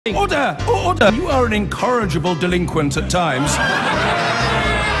Order! Order! You are an incorrigible delinquent at times.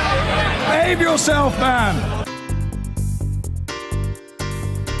 Behave yourself, man!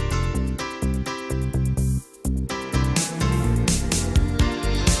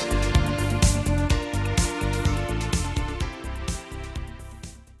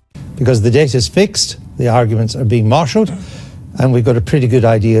 Because the date is fixed, the arguments are being marshalled, and we've got a pretty good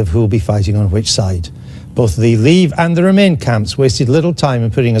idea of who will be fighting on which side. Both the Leave and the Remain camps wasted little time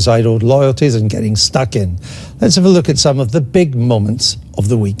in putting aside old loyalties and getting stuck in. Let's have a look at some of the big moments of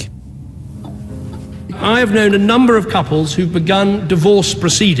the week. I have known a number of couples who've begun divorce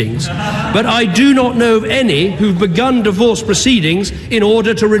proceedings, but I do not know of any who've begun divorce proceedings in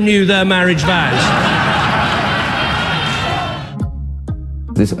order to renew their marriage vows.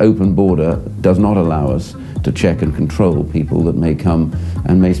 This open border does not allow us to check and control people that may come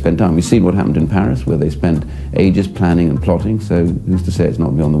and may spend time. We've seen what happened in Paris, where they spent ages planning and plotting, so who's to say it's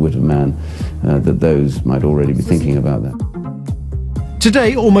not beyond the wit of man that those might already be thinking about that.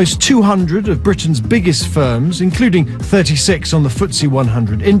 Today, almost 200 of Britain's biggest firms, including 36 on the FTSE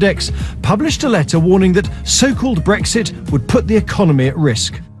 100 index, published a letter warning that so-called Brexit would put the economy at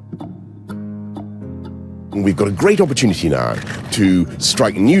risk. We've got a great opportunity now to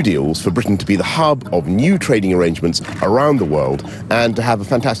strike new deals for Britain to be the hub of new trading arrangements around the world and to have a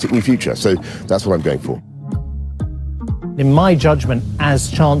fantastic new future. So that's what I'm going for. In my judgment as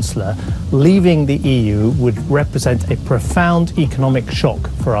Chancellor, leaving the EU would represent a profound economic shock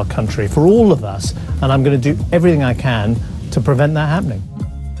for our country, for all of us, and I'm going to do everything I can to prevent that happening.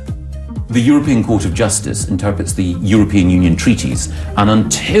 The European Court of Justice interprets the European Union treaties, and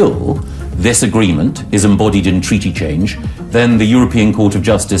until this agreement is embodied in treaty change, then the European Court of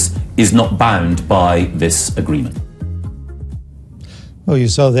Justice is not bound by this agreement. Well, you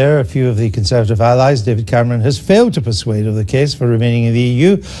saw there a few of the Conservative allies. David Cameron has failed to persuade of the case for remaining in the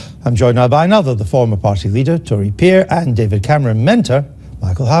EU. I'm joined now by another, the former party leader, Tory peer, and David Cameron mentor,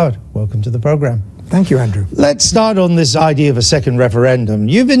 Michael Howard. Welcome to the programme. Thank you, Andrew. Let's start on this idea of a second referendum.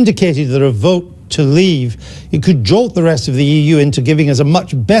 You've indicated that a vote to leave, it could jolt the rest of the EU into giving us a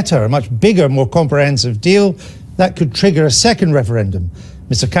much better, a much bigger, more comprehensive deal. That could trigger a second referendum.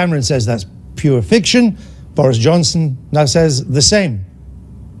 Mr. Cameron says that's pure fiction. Boris Johnson now says the same.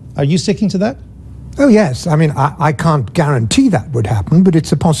 Are you sticking to that? Oh, yes. I mean, I can't guarantee that would happen, but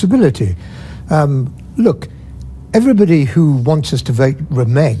it's a possibility. Look, everybody who wants us to vote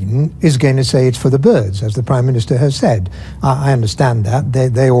Remain is going to say it's for the birds, as the Prime Minister has said. I understand that.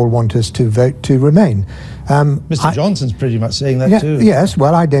 They all want us to vote to Remain. Mr. Johnson's pretty much saying that too. Yes,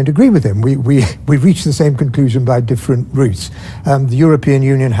 well, I don't agree with him. We reached the same conclusion by different routes. The European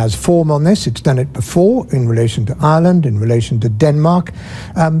Union has form on this. It's done it before in relation to Ireland, in relation to Denmark.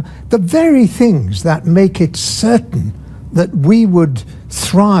 The very things that make it certain that we would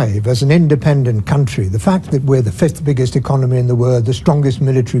thrive as an independent country, the fact that we're the 5th biggest economy in the world, the strongest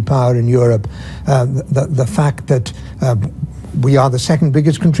military power in Europe, the fact that we are the 2nd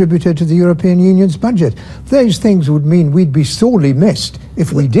biggest contributor to the European Union's budget. Those things would mean we'd be sorely missed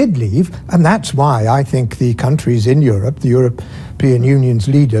if we did leave, and that's why I think the countries in Europe, the European Union's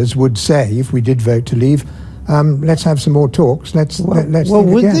leaders, would say, if we did vote to leave, let's have some more talks. Let's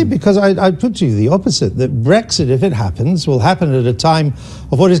would they? Because I put to you the opposite, that Brexit, if it happens, will happen at a time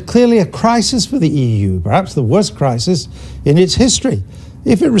of what is clearly a crisis for the EU, perhaps the worst crisis in its history.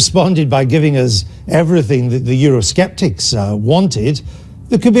 If it responded by giving us everything that the Eurosceptics wanted,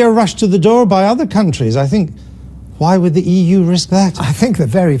 there could be a rush to the door by other countries. I think, why would the EU risk that? I think the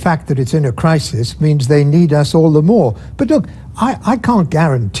very fact that it's in a crisis means they need us all the more. But look, I can't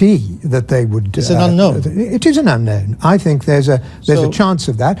guarantee that they would... It's an unknown. It is an unknown. I think there's a chance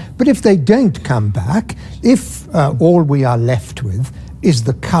of that. But if they don't come back, if all we are left with is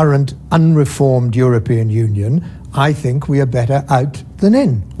the current unreformed European Union, I think we are better out than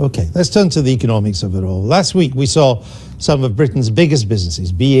in. Okay, let's turn to the economics of it all. Last week we saw some of Britain's biggest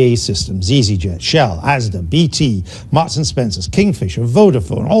businesses, BAE Systems, EasyJet, Shell, Asda, BT, Marks & Spencer's, Kingfisher,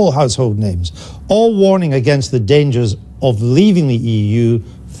 Vodafone, all household names, all warning against the dangers of leaving the EU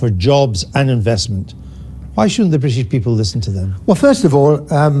for jobs and investment. Why shouldn't the British people listen to them? Well, first of all,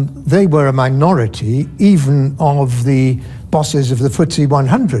 they were a minority even of the bosses of the FTSE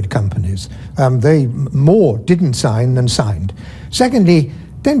 100 companies. More didn't sign than signed. Secondly,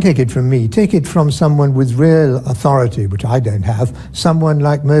 don't take it from me, take it from someone with real authority, which I don't have, someone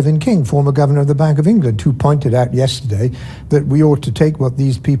like Mervyn King, former Governor of the Bank of England, who pointed out yesterday that we ought to take what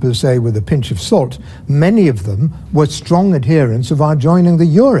these people say with a pinch of salt. Many of them were strong adherents of our joining the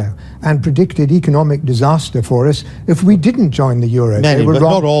euro and predicted economic disaster for us if we didn't join the euro. Many, but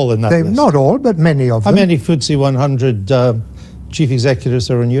not all in that list. Not all, but many of them. How many FTSE 100 chief executives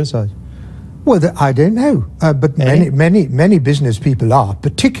are on your side? Well, I don't know, but many business people are,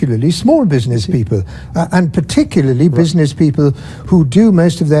 particularly small business people, and particularly business people who do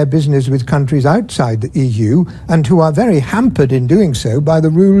most of their business with countries outside the EU and who are very hampered in doing so by the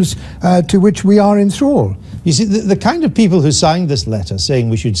rules to which we are in thrall. You see, the kind of people who signed this letter saying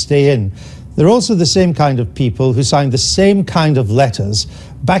we should stay in, they're also the same kind of people who signed the same kind of letters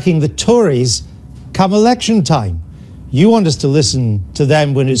backing the Tories come election time. You want us to listen to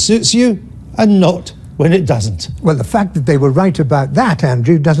them when it suits you, and not when it doesn't. Well, the fact that they were right about that,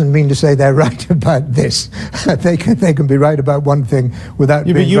 Andrew, doesn't mean to say they're right about this. they can be right about one thing without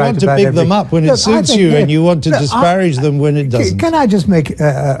being right about everything. But you want to big them up when it suits you, and you want to disparage them when it doesn't. Can I just make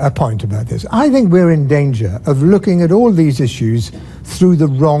a point about this? I think we're in danger of looking at all these issues through the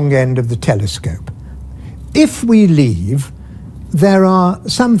wrong end of the telescope. If we leave, there are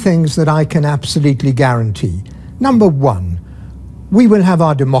some things that I can absolutely guarantee. Number one, we will have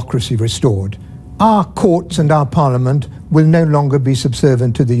our democracy restored. Our courts and our parliament will no longer be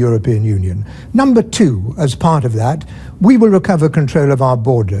subservient to the European Union. Number two, as part of that, we will recover control of our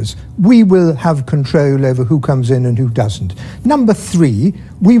borders. We will have control over who comes in and who doesn't. Number three,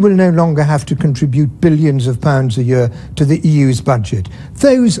 we will no longer have to contribute billions of pounds a year to the EU's budget.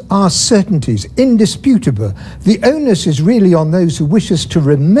 Those are certainties, indisputable. The onus is really on those who wish us to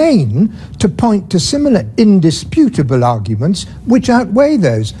remain to point to similar indisputable arguments which outweigh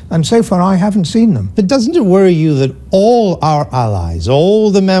those. And so far I haven't seen them. But doesn't it worry you that all our allies,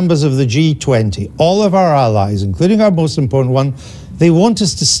 all the members of the G20, all of our allies, including our most important one, they want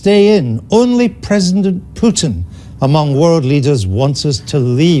us to stay in? Only President Putin among world leaders wants us to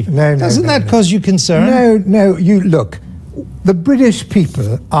leave. Doesn't that cause you concern? No, you look. The British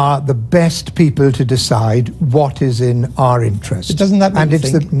people are the best people to decide what is in our interest. But doesn't that make you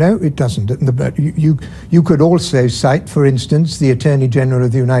think? No, it doesn't. You could also cite, for instance, the Attorney General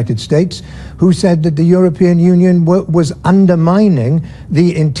of the United States, who said that the European Union was undermining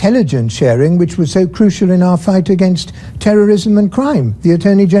the intelligence sharing which was so crucial in our fight against terrorism and crime. The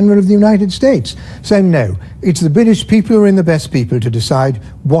Attorney General of the United States. So no, it's the British people who are the best people to decide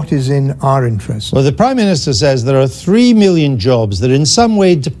what is in our interest. Well, the Prime Minister says there are 3 million jobs that in some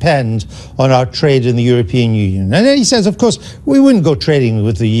way depend on our trade in the European Union. And then he says, of course, we wouldn't go trading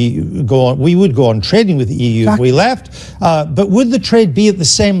with the EU, we would go on trading with the EU if we left, but would the trade be at the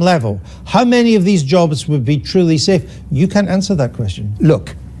same level? How many of these jobs would be truly safe? You can't answer that question.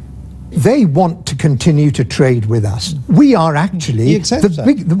 Look, they want to continue to trade with us. We are actually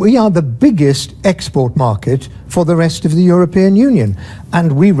we are the biggest export market for the rest of the European Union,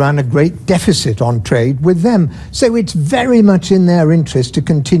 and we run a great deficit on trade with them. So it's very much in their interest to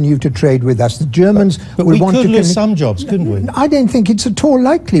continue to trade with us. The Germans but we could lose some jobs, couldn't we? I don't think it's at all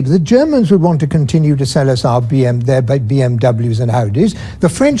likely. The Germans would want to continue to sell us their BMWs and Audis. The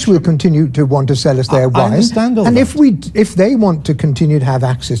French will continue to want to sell us their wine. I understand all and that. if they want to continue to have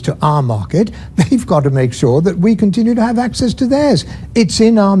access to our market, they've got to make sure that we continue to have access to theirs. It's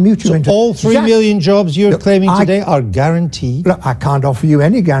in our mutual interest. All 3 million jobs you're claiming today are guaranteed? Look, I can't offer you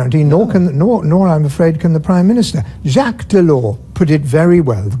any guarantee, nor I'm afraid can the Prime Minister. Jacques Delors put it very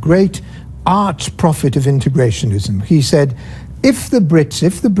well, the great arch prophet of integrationism. He said, if the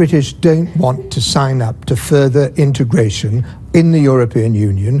British don't want to sign up to further integration in the European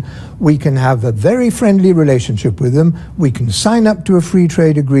Union, we can have a very friendly relationship with them, we can sign up to a free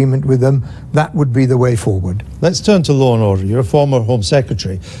trade agreement with them. That would be the way forward. Let's turn to law and order. You're a former Home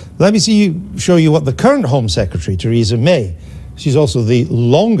Secretary. Let me show you what the current Home Secretary, Theresa May, she's also the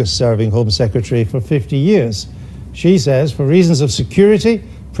longest serving Home Secretary for 50 years. She says, for reasons of security,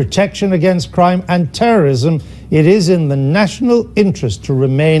 protection against crime and terrorism, it is in the national interest to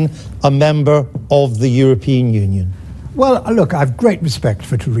remain a member of the European Union. Well, look, I have great respect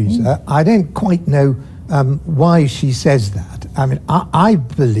for Theresa. I don't quite know why she says that. I mean, I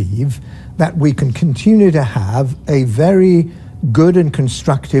believe that we can continue to have a very good and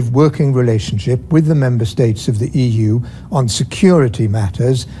constructive working relationship with the member states of the EU on security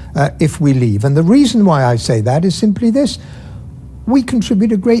matters if we leave. And the reason why I say that is simply this. We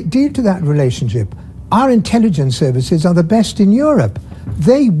contribute a great deal to that relationship. Our intelligence services are the best in Europe.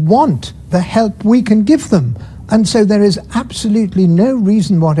 They want the help we can give them. And so there is absolutely no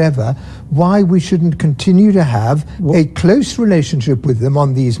reason whatever why we shouldn't continue to have a close relationship with them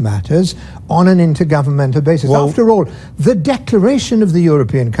on these matters on an intergovernmental basis. After all, the declaration of the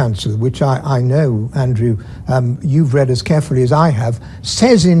European Council, which I know, Andrew, you've read as carefully as I have,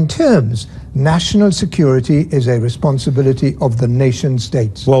 says in terms, national security is a responsibility of the nation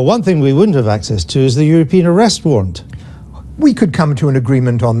states. Well, one thing we wouldn't have access to is the European arrest warrant. We could come to an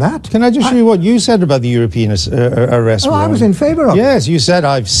agreement on that. Can I just show you what you said about the European arrest warrant? I was in favour of it. Yes, you said,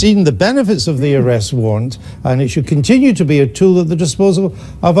 I've seen the benefits of the arrest warrant, and it should continue to be a tool at the disposal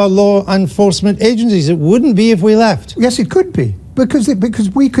of our law enforcement agencies. It wouldn't be if we left. Yes, it could be. Because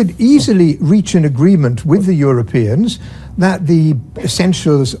we could easily reach an agreement with the Europeans that the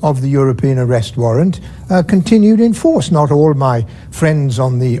essentials of the European arrest warrant continued in force. Not all my friends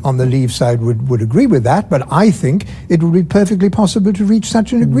on the Leave side would agree with that, but I think it would be perfectly possible to reach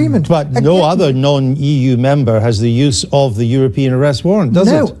such an agreement. But no other non-EU member has the use of the European arrest warrant, does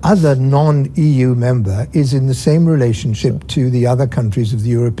it? No other non-EU member is in the same relationship to the other countries of the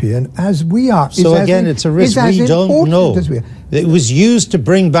European as we are. So again, it's a risk we don't know. It was used to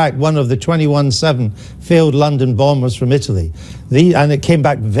bring back one of the 21-7 failed London bombers from Italy. And it came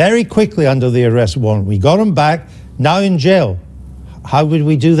back very quickly under the arrest warrant. We got him back, now in jail. How would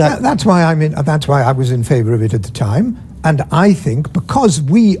we do that? That's why I was in favour of it at the time. And I think because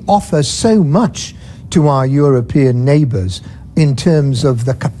we offer so much to our European neighbours in terms of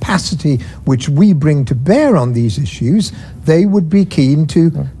the capacity which we bring to bear on these issues, they would be keen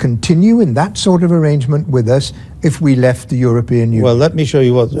to continue in that sort of arrangement with us if we left the European Union. Well, let me show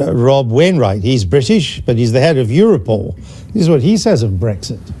you what Rob Wainwright, he's British, but he's the head of Europol. This is what he says of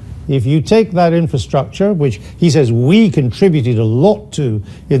Brexit. If you take that infrastructure, which he says we contributed a lot to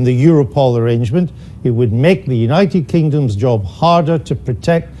in the Europol arrangement, it would make the United Kingdom's job harder to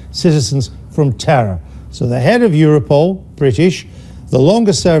protect citizens from terror. So the head of Europol, British, the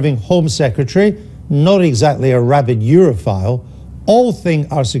longest-serving Home Secretary, not exactly a rabid Europhile, all think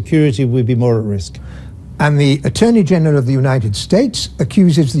our security would be more at risk. And the Attorney General of the United States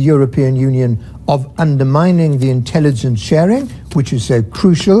accuses the European Union of undermining the intelligence sharing, which is so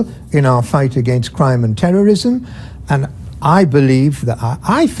crucial in our fight against crime and terrorism. And I believe that,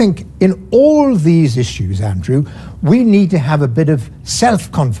 I think in all these issues, Andrew, we need to have a bit of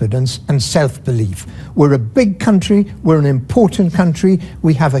self-confidence and self-belief. We're a big country, we're an important country,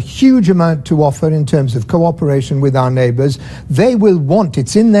 we have a huge amount to offer in terms of cooperation with our neighbours. They will want,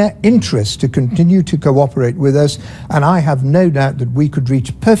 it's in their interest to continue to cooperate with us, and I have no doubt that we could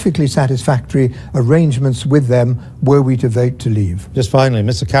reach perfectly satisfactory arrangements with them were we to vote to leave. Just finally,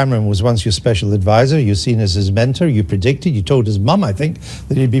 Mr. Cameron was once your special advisor, you're seen as his mentor, you predicted, you told his mum, I think,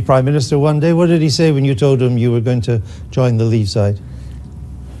 that he'd be Prime Minister one day. What did he say when you told him you were going to join the Leave side?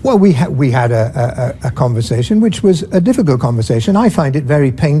 Well, we had a conversation, which was a difficult conversation. I find it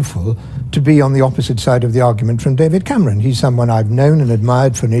very painful to be on the opposite side of the argument from David Cameron. He's someone I've known and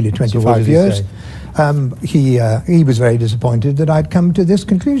admired for nearly 25 years. He was very disappointed that I'd come to this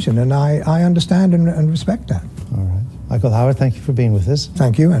conclusion, and I understand and respect that. All right. Michael Howard, thank you for being with us.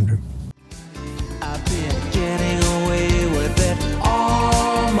 Thank you, Andrew.